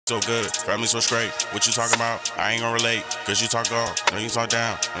So good, family so straight. What you talking about? I ain't gonna relate, cause you talk up, no you talk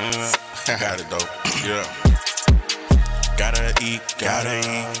down. Got it though, yeah. Gotta eat,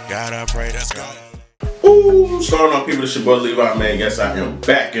 gotta pray, that's God. Ooh, starting on people, this your boy Levi, man. Guess I am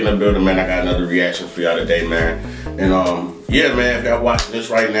back in the building, man. I got another reaction for y'all today, man. And yeah, man, if y'all watching this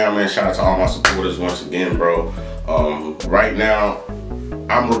right now, man, shout out to all my supporters once again, bro. Right now,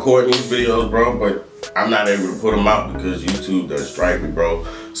 I'm recording these videos, bro, but I'm not able to put them out because YouTube does strike me, bro.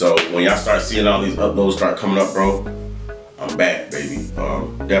 So when y'all start seeing all these uploads start coming up, bro, I'm back, baby.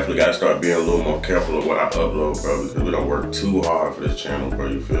 Definitely gotta start being a little more careful of what I upload, bro, because we don't work too hard for this channel, bro.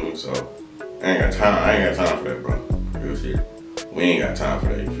 You feel me? So I ain't got time for that, bro. Real shit. We ain't got time for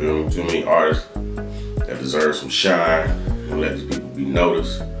that. You feel me? Too many artists that deserve some shine and let these people be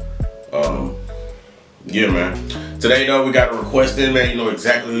noticed. Yeah, man. Today, though, we got a request in, man. You know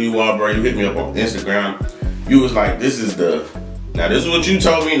exactly who you are, bro. You hit me up on Instagram. You was like, this is what you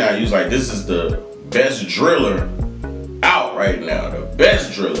told me now. You was like, this is the best driller out right now. The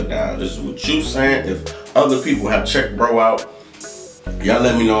best driller now. This is what you saying. If other people have checked bro out, y'all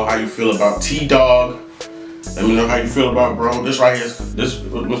let me know how you feel about TRL. Let me know how you feel about bro. This right here,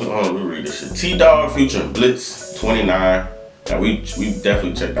 hold on, let me read this shit. TRL featuring BLITZZZ. Now we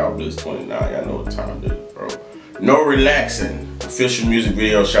definitely checked out BLITZZZ. Y'all know what time it is, bro. No Relaxin. Official music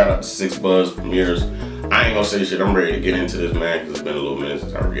video. Shout out to 6Buzz premieres. I ain't gonna say shit. I'm ready to get into this, man, because it's been a little minute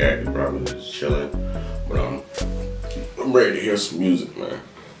since I reacted, bro. I'm just chilling. But I'm ready to hear some music, man.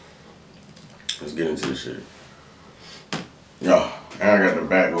 Let's get into this shit. Yo, and I got the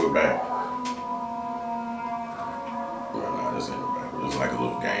backwood back. Well, nah, this ain't no backwood. It's like a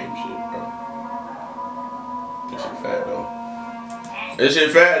little game shit, bro. This shit fat, though. This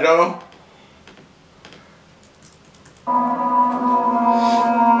shit fat, though.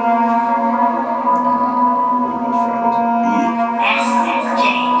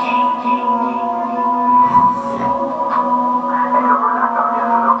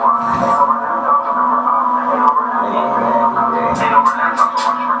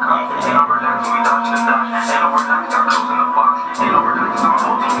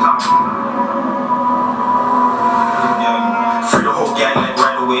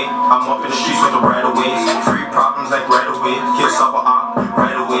 I'm up in the streets with the right away. Free problems like right away. Kill someone up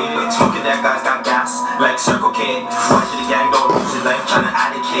right away. Smoking that guy's got gas like Circle K. Watching the gang don't lose it like trying to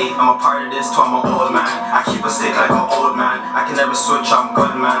advocate. I'm a part of this till I'm an old man. I keep a stick like an old man. I can never switch, I'm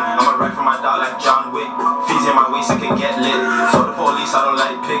good man. I'm a ride for my dog like John Wick. Fees in my waist, I can get lit. For the police, I don't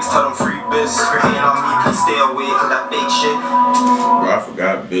like pigs. Tell them free biz. For hating on me, please stay away from that fake shit. Bro, I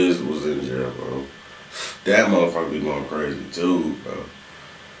forgot Biz was in jail, bro. That motherfucker be going crazy too, bro.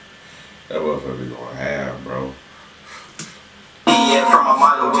 That motherfucker be going ham, bro. Yeah, from a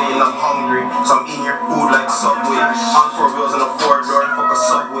mile away and I'm hungry, so I'm eating your food like Subway. On 4 wheels and a 4-door, fuck a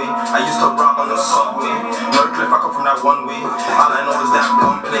Subway. I used to rob on the Subway. North Cliff, I come from that one way. All I know is that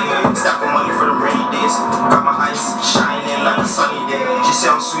gunplay. Stacking money for the rainy days. Got my eyes shining like a sunny day. She say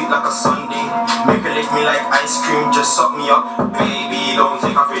I'm sweet like a Sunday. Make her lick me like ice cream, just suck me up, baby. Don't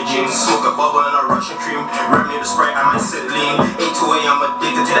take off your jeans. Smoke a bubble and a Russian cream. Rub me the Sprite, I might sit lean. 8-2-A, I'm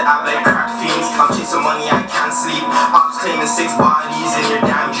addicted to the app like crack fiends. I'm chasing money, I can't sleep. Ops claiming 6 bodies in your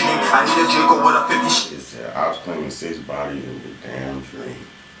damn dream. I need a Draco with a 50 shit. I was claiming 6 bodies in your damn dream.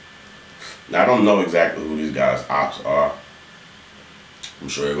 Now I don't know exactly who these guys' ops are. I'm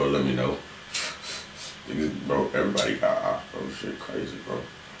sure they're gonna let me know. Bro, everybody got ops, bro. Shit crazy, bro.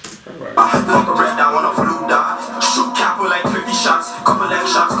 Everybody. Fuck a red dot, want a blue dot. Shoot capo like 50 shots. Couple leg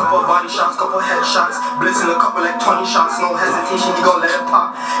shots, couple body shots, couple head shots. Blitzing a couple like 20 shots. No hesitation, you gon' let it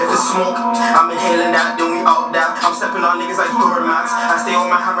pop. If it's smoke, I'm inhaling that, then we out that. I'm stepping on niggas like doormats. I stay on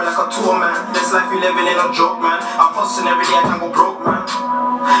my hammer like a tour man. This life we living ain't no joke, man. I'm hustling every day, I can't go broke, man.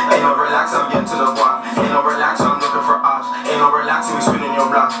 Ain't no relax, I'm getting to the block. Ain't no relax, I'm looking for ops. Ain't no relaxing, we spinning your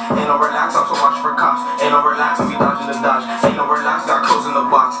block. Ain't no relax, I'm so watching for cops. Ain't no relaxing, we dodging the dodge. Ain't no relax, got closing the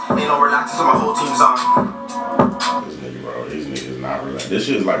box. Ain't no relaxing, so my whole team's on. This nigga, bro, these niggas not relaxed. This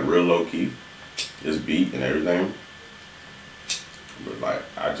shit is like real low key. This beat and everything. But like,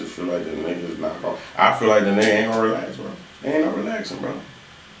 I just feel like the niggas not gonna. I feel like the nigga ain't gonna relax, bro. They ain't no relaxing, bro.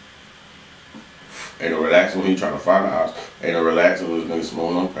 Ain't no relaxing when he trying to find the house. Ain't no relaxing when this nigga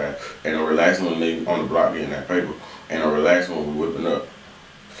smoking on crack. Ain't no relaxing when nigga on the block getting that paper. Ain't no relaxing when we whipping up.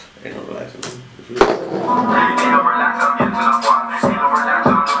 Ain't no relaxing. Ain't no relaxing, I'm getting to the block. Ain't no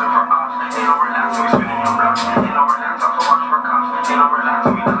relaxing, I'm looking for ops. Ain't no relaxing, we spinning your block. Ain't no relaxing, I'm so watching for cops. Ain't no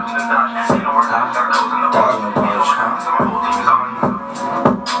relaxing, we dodging the dodge. Ain't no relaxing, got closing the box. Ain't no relaxing, so my whole team's on.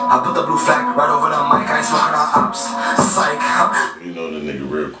 I put the blue flag right over the mic. I ain't smoking on ops. Psych. You know the nigga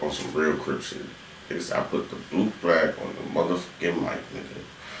real on some real crip shit. I put the blue flag on the motherfucking mic, nigga.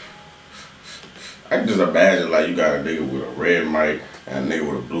 I can just imagine like you got a nigga with a red mic and a nigga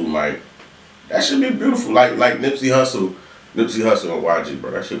with a blue mic. That should be beautiful. Like Nipsey Hussle and YG,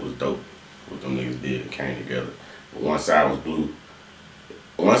 bro. That shit was dope. What them niggas did and came together. But one side was blue.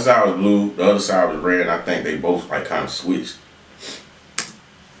 One side was blue, the other side was red, and I think they both like kind of switched.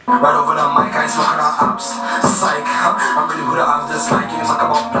 Right over the mic, I ain't smoking on ops. Psych, I'm really who the ops dislike. You talk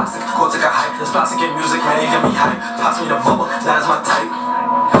about plastic, go take a hype. This plastic in music, man, you get me hype. Pass me the bubble, that is my type.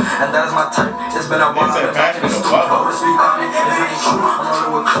 And that is my type. It's been a while, I've been talking to stupid. But speak on me, if it ain't true, I'm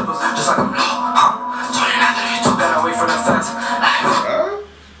rolling with clippers, just like I'm low, 2932, better wait for the facts.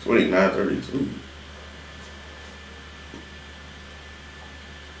 2932.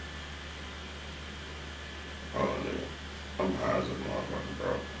 Oh, nigga. I'm high as a motherfucker,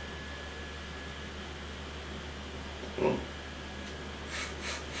 bro.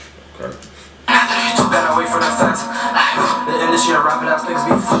 Okay. Better wait for the facts. The industry of rapping ass niggas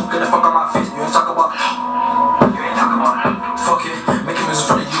be fool. Get the fuck on my face. You ain't talk about. Fuck it. Making music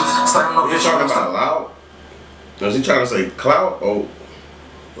for the youth. Starting no You talking about loud? Was he trying to say clout? Oh,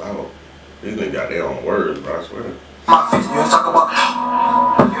 loud. These niggas got their own words, bro. I swear. My face. You ain't talk about.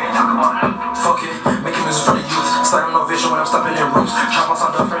 Fuck it. Making music for the youth. Starting no vision when I'm stepping in rooms. Trap on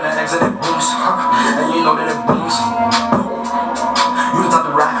sound different and exit it booms. And you know that it booms. You the type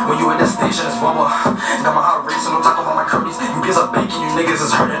of rap when you in the station, it's bubble. Got my heart racing, don't talk about my curries. You piece of bacon, you niggas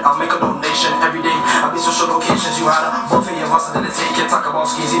is hurting. I'll make a donation every day. I'll be social locations, you had a buffet of us and didn't take it. Talk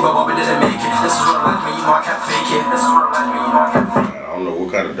about skeezy, but we didn't make it. This is real life, man, you know I can't fake it. This is real life, man, you know I can't fake it. I don't know what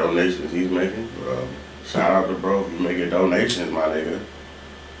kind of donations he's making, but shout out to bro if you making donations, my nigga.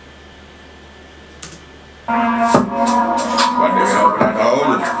 My nigga helping out the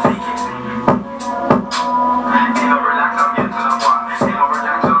homeless.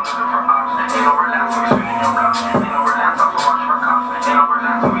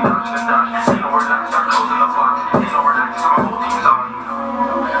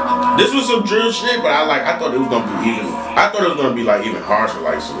 This was some drill shit, but I thought it was gonna be even. I thought it was gonna be like even harsher,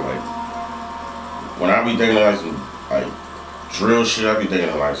 like some like. When I be thinking of like some like drill shit, I be thinking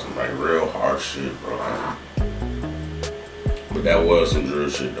of like some like real harsh shit, bro. But that was some drill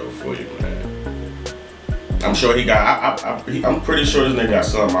shit though for you, man. I'm sure he got. I'm pretty sure this nigga got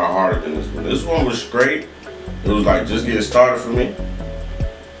something out harder than this one. This one was great. It was like just getting started for me,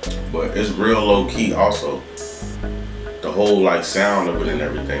 but it's real low key also. The whole like sound of it and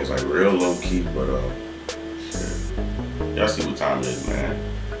everything's like real low key, but shit. Y'all see what time it is, man.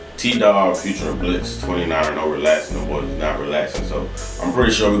 T-DAWG featuring BLITZZZ, 29 no relaxing, the boys is not relaxing, so I'm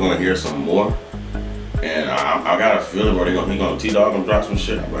pretty sure we're gonna hear some more. And I got a feeling where T-DAWG gonna drop some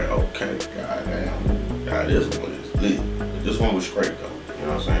shit. I'm like, okay, goddamn, God, this one is lit. But this one was great though, you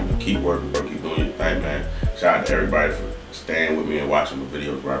know what I'm saying? But keep working, bro, keep doing your thing, man. Shout out to everybody for staying with me and watching the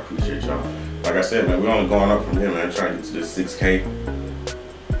videos, bro. I appreciate y'all. Like I said, man, we're only going up from here, man. Trying to get to this 6K.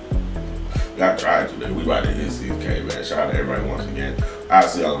 I tried to, man. We about to hit 6K, man. Shout out to everybody once again. I'll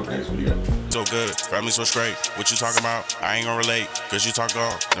see y'all in the next video. So good, family so straight. What you talking about? I ain't gonna relate, cause you talk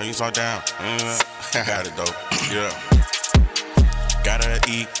up, no you talk down. Got it though. Yeah. Gotta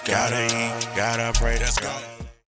eat, gotta pray, that's God.